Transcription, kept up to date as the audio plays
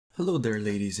Hello there,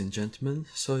 ladies and gentlemen.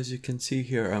 So as you can see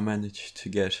here, I managed to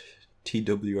get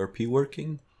TWRP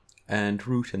working and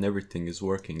root and everything is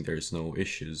working. There's no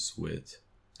issues with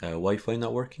Wi-Fi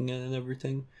not working and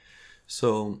everything.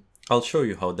 So I'll show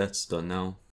you how that's done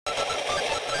now.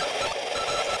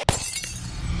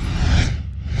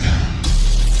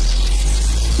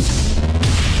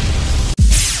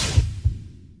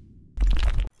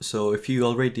 So if you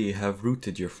already have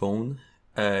rooted your phone,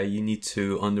 you need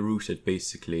to unroot it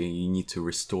basically. You need to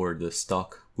restore the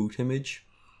stock boot image.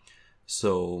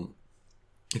 So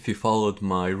if you followed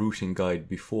my rooting guide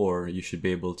before, you should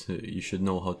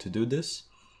know how to do this.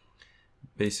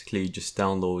 Basically just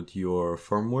download your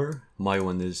firmware. My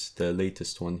one is the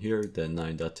latest one here, the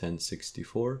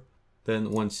 9.1064.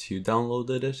 Then once you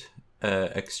downloaded it,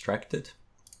 extract it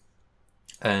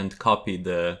and copy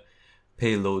the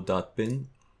payload.bin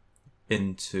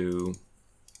into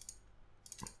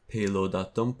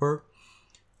payload.dumper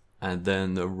and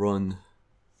then run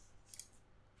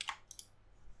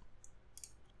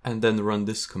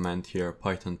this command here,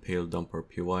 python payload-dumper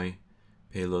py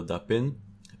payload.bin,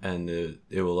 and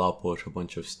it will output a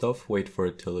bunch of stuff. Wait for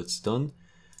it till it's done,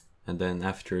 and then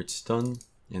after it's done,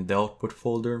 in the output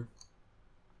folder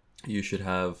you should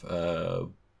have a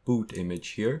boot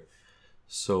image here.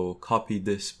 So copy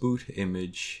this boot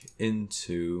image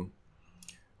into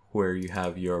where you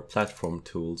have your platform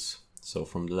tools. So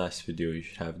from the last video you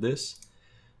should have this.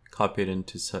 Copy it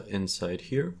into inside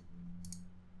here,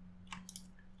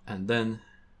 and then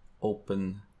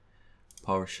open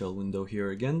PowerShell window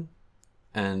here again.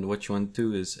 And what you want to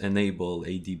do is enable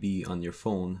Adb on your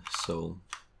phone. So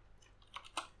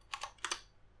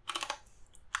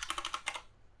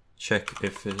check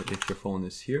if your phone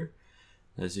is here.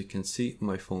 As you can see,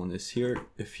 my phone is here.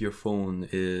 If your phone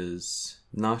is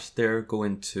not there, go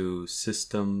into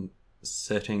System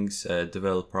Settings,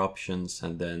 Developer Options,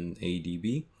 and then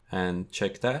Adb, and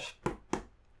check that.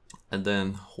 And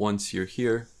then once you're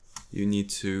here, you need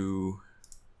to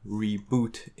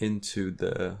reboot into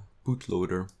the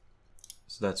bootloader.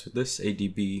 So that's with this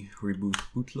Adb Reboot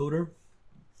Bootloader.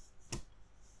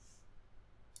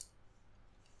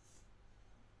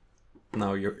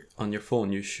 Now you're on your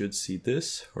phone, you should see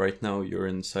this. Right now you're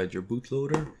inside your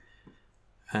bootloader,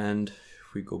 and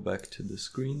if we go back to the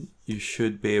screen, you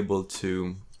should be able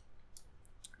to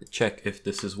check if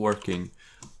this is working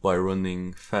by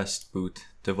running fastboot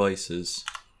devices.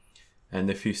 And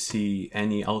if you see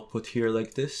any output here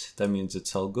like this, that means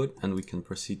it's all good and we can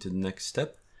proceed to the next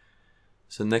step.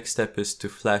 So next step is to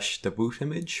flash the boot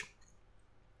image.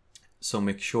 So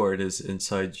make sure it is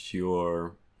inside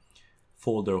your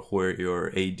folder where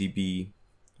your Adb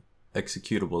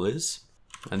executable is.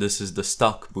 And this is the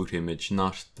stock boot image,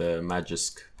 not the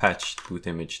Magisk patched boot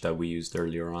image that we used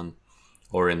earlier on,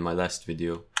 or in my last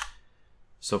video.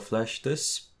 So flash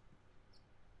this.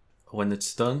 When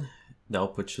it's done, the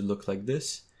output should look like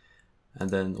this. And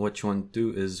then what you want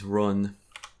to do is run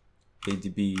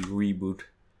Adb Reboot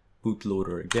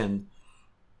Bootloader again,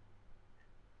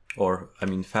 or I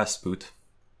mean Fastboot.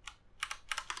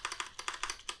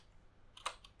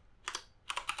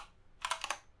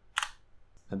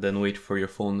 And then wait for your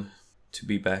phone to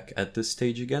be back at this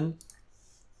stage again.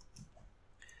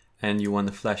 And you want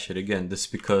to flash it again. This is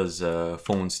because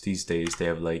phones these days, they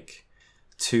have like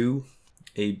 2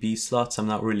 AB slots. I'm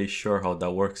not really sure how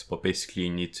that works, but basically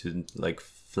you need to like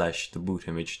flash the boot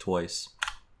image twice.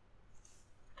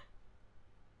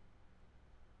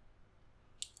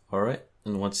 Alright,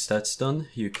 and once that's done,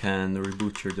 you can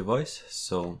reboot your device.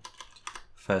 So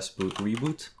Fastboot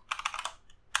Reboot.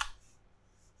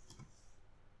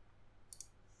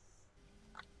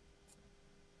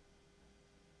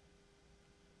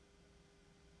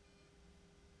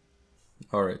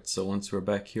 Alright, so once we're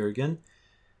back here again,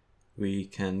 we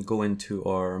can go into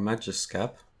our Magisk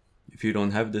app. If you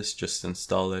don't have this, just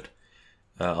install it.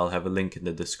 I'll have a link in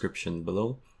the description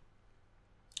below.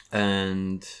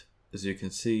 And as you can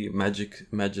see,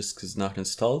 Magisk is not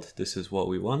installed. This is what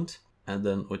we want. And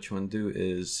then what you want to do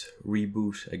is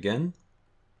reboot again.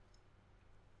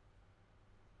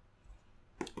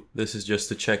 This is just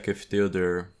to check if the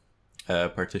other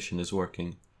partition is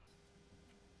working.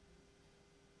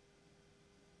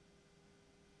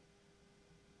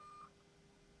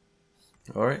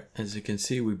 Alright, as you can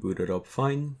see, we booted up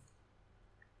fine.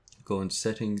 Go into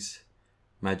settings,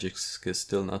 Magisk is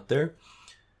still not there.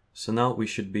 So now we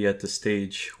should be at the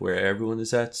stage where everyone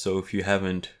is at. So if you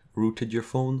haven't rooted your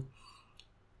phone,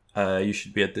 you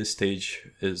should be at this stage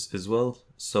as well.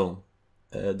 So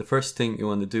the first thing you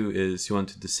want to do is you want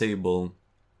to disable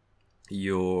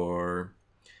your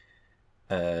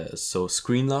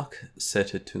screen lock,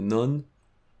 set it to none.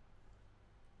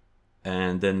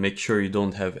 and then make sure you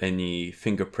don't have any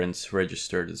fingerprints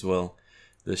registered as well.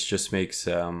 This just makes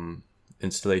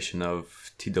installation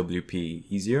of TWRP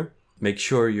easier. Make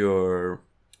sure your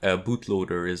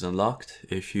bootloader is unlocked.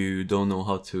 If you don't know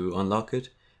how to unlock it,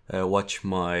 watch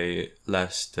my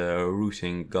last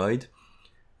routing guide.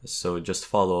 So just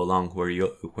follow along where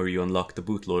you unlock the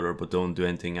bootloader, but don't do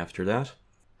anything after that.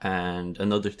 And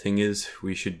another thing is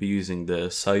we should be using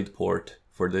the side port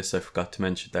for this. I forgot to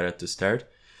mention that at the start.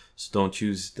 So don't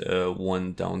use the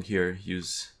one down here,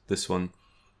 use this one,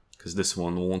 because this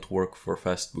one won't work for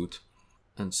Fastboot.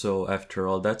 And so after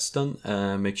all that's done,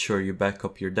 make sure you back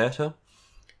up your data,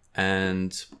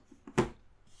 and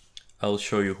I'll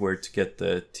show you where to get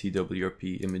the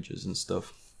TWRP images and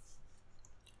stuff.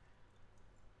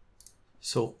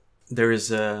 So there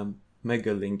is a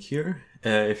mega link here.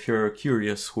 If you're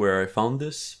curious where I found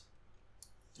this,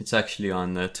 it's actually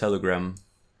on Telegram,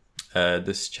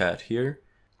 this chat here.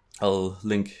 I'll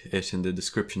link it in the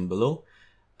description below.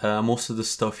 Most of the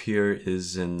stuff here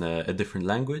is in a different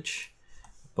language,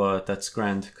 but that's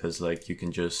grand because like you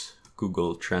can just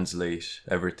Google translate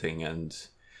everything and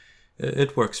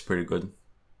it works pretty good.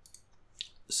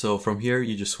 So from here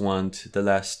you just want the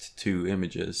last two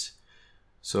images.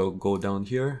 So go down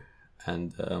here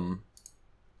and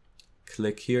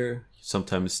click here.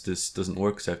 Sometimes this doesn't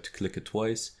work, so I have to click it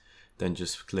twice. Then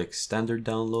just click standard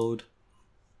download.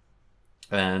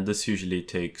 And this usually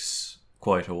takes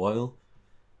quite a while.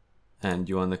 And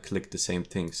you want to click the same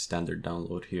thing, standard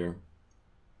download here.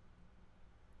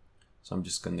 So I'm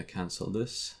just going to cancel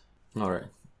this. Alright,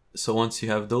 so once you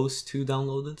have those two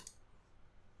downloaded,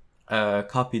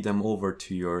 copy them over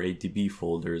to your Adb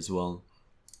folder as well.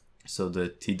 So the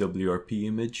TWRP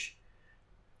image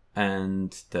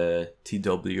and the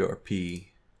TWRP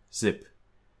zip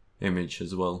image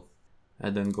as well.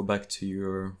 And then go back to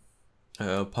your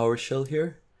PowerShell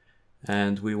here,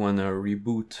 and we want to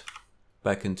reboot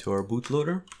back into our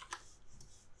bootloader.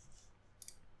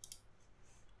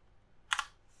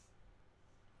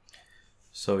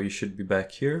 So you should be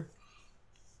back here.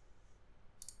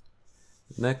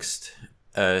 Next,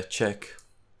 check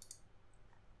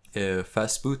if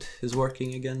Fastboot is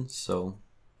working again. So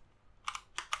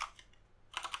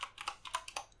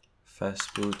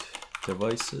Fastboot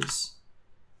devices,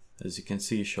 as you can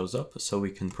see, shows up, so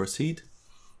we can proceed.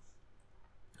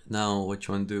 Now what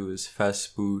you want to do is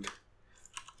Fastboot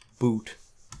boot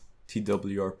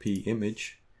TWRP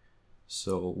image.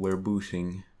 So we're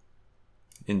booting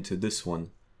into this one.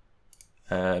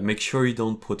 Make sure you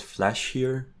don't put flash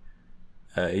here.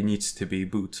 It needs to be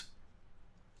boot.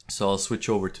 So I'll switch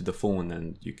over to the phone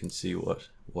and you can see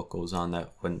what goes on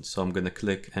that one. So I'm gonna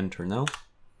click enter now.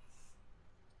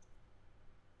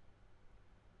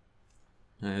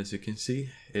 As you can see,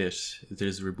 it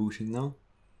is rebooting now.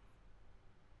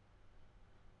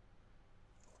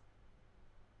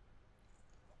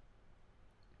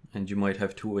 And you might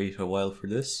have to wait a while for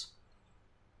this.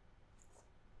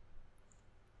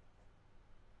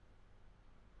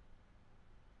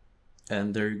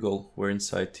 And there you go, we're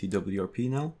inside TWRP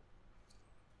now.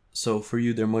 So for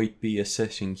you, there might be a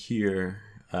setting here.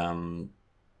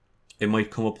 It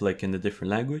might come up like in a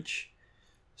different language.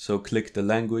 So click the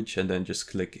language and then just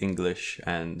click English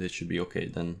and it should be okay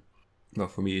then. Well,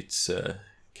 for me it's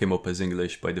came up as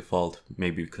English by default,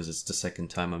 maybe because it's the second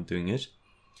time I'm doing it.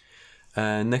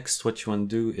 Next, what you want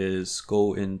to do is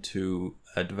go into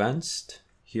advanced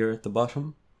here at the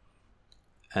bottom,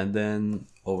 and then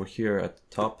over here at the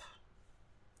top,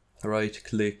 right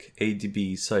click Adb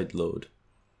sideload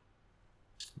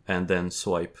and then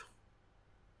swipe.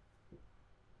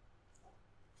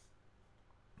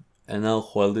 And now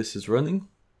while this is running,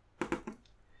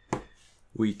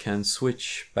 we can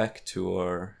switch back to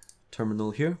our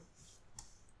terminal here.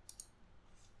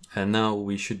 And now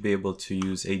we should be able to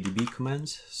use Adb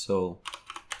Commands. So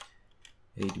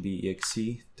Adb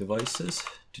exe devices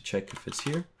to check if it's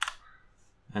here.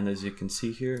 And as you can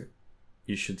see here,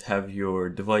 you should have your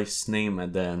device name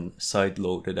and then side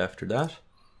loaded after that.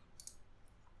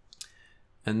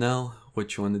 And now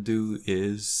what you want to do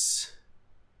is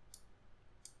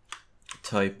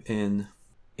type in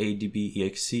adb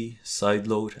exe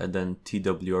sideload and then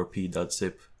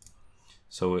twrp.zip.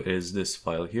 So it is this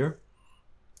file here.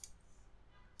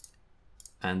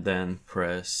 And then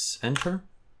press enter.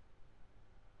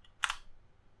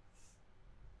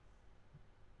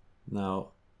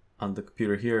 Now on the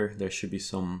computer here, there should be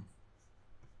a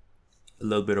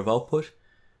little bit of output.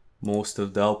 Most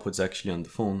of the output's actually on the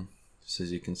phone. So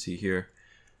as you can see here,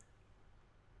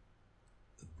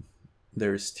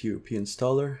 there's TWRP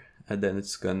installer, and then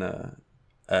it's gonna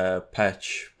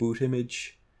patch boot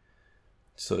image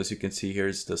So as you can see,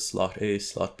 here's the slot A,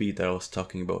 slot B that I was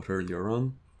talking about earlier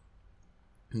on.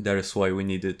 That is why we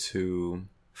needed to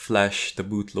flash the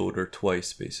bootloader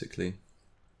twice, basically.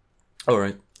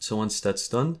 Alright, so once that's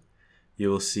done, you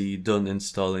will see done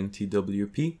installing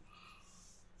TWRP.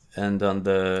 And on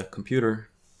the computer,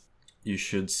 you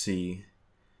should see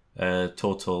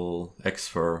total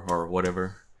exfir or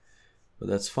whatever, but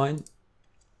that's fine.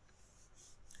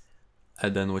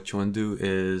 And then what you want to do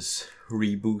is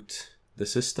reboot the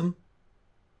system.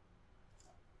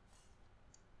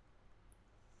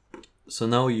 So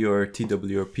now your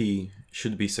TWRP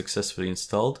should be successfully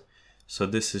installed. So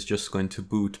this is just going to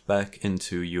boot back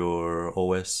into your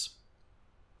OS.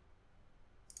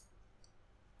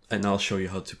 And I'll show you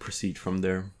how to proceed from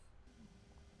there.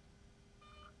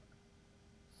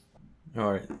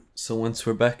 Alright, so once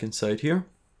we're back inside here,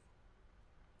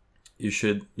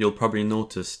 you'll probably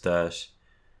notice that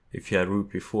if you had root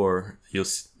before,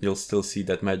 you'll still see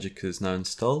that Magisk is now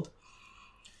installed.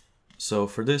 So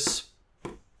for this,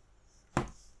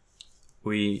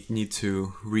 we need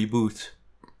to reboot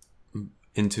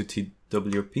into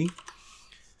TWRP.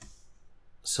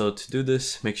 So to do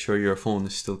this, make sure your phone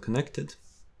is still connected.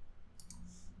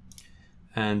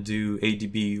 And do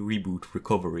Adb Reboot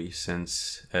Recovery,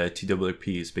 since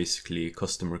TWRP is basically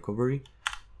custom recovery.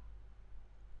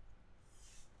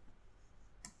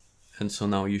 And so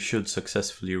now you should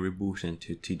successfully reboot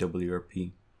into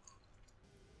TWRP.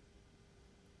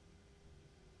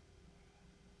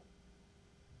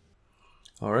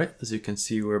 Alright, as you can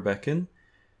see, we're back in.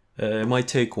 It might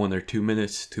take 1 or 2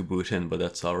 minutes to boot in, but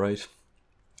that's alright.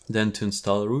 Then to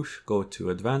install root, go to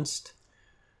Advanced,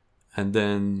 and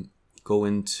then go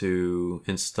into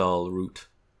Install Root,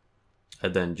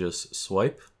 and then just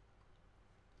swipe.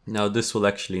 Now this will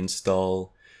actually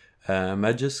install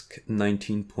Magisk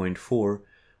 19.4,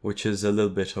 which is a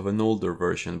little bit of an older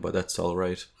version, but that's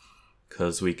alright,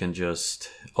 because we can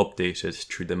just update it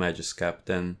through the Magisk app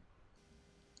then.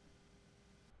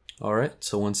 Alright,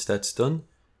 so once that's done,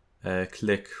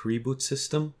 click Reboot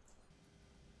System.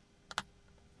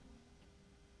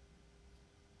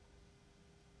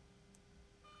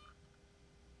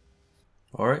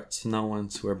 Alright, so now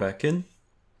once we're back in,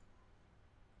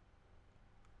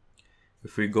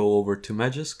 if we go over to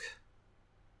Magisk,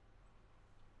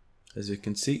 as you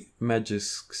can see,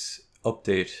 Magisk's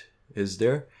update is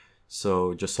there.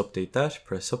 So just update that,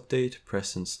 press update,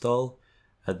 press install,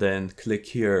 and then click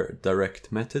here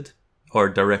direct method or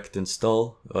direct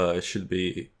install. It should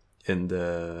be in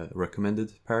the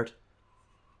recommended part.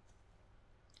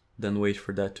 Then wait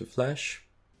for that to flash.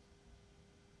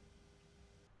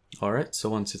 Alright,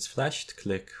 so once it's flashed,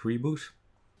 click reboot.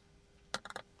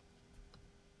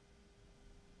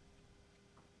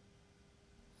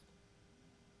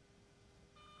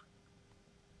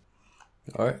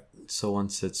 Alright, so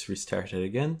once it's restarted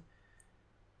again,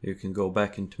 you can go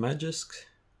back into Magisk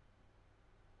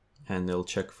and it'll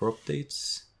check for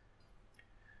updates.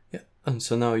 Yeah, and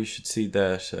so now you should see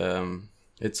that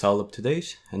it's all up to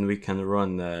date, and we can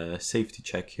run a safety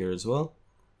check here as well,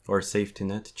 or a safety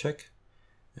net check.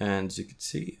 And as you can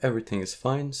see, everything is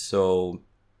fine, so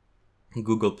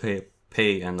Google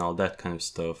Pay and all that kind of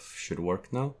stuff should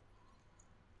work now.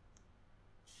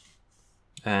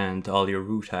 And all your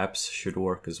root apps should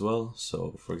work as well.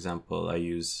 So for example, I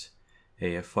use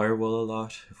AF Firewall a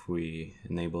lot. If we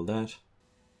enable that,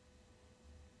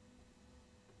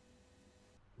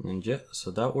 and yeah,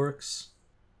 so that works.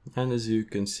 And as you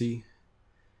can see,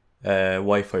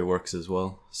 Wi-Fi works as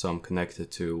well. So I'm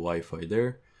connected to Wi-Fi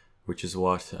there, which is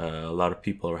what a lot of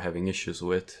people are having issues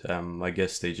with. I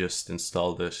guess they just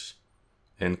installed it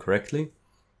incorrectly.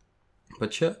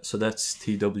 But yeah, so that's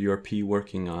TWRP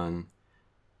working on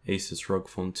Asus Rog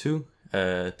Phone 2.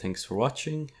 Thanks for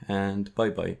watching, and bye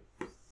bye.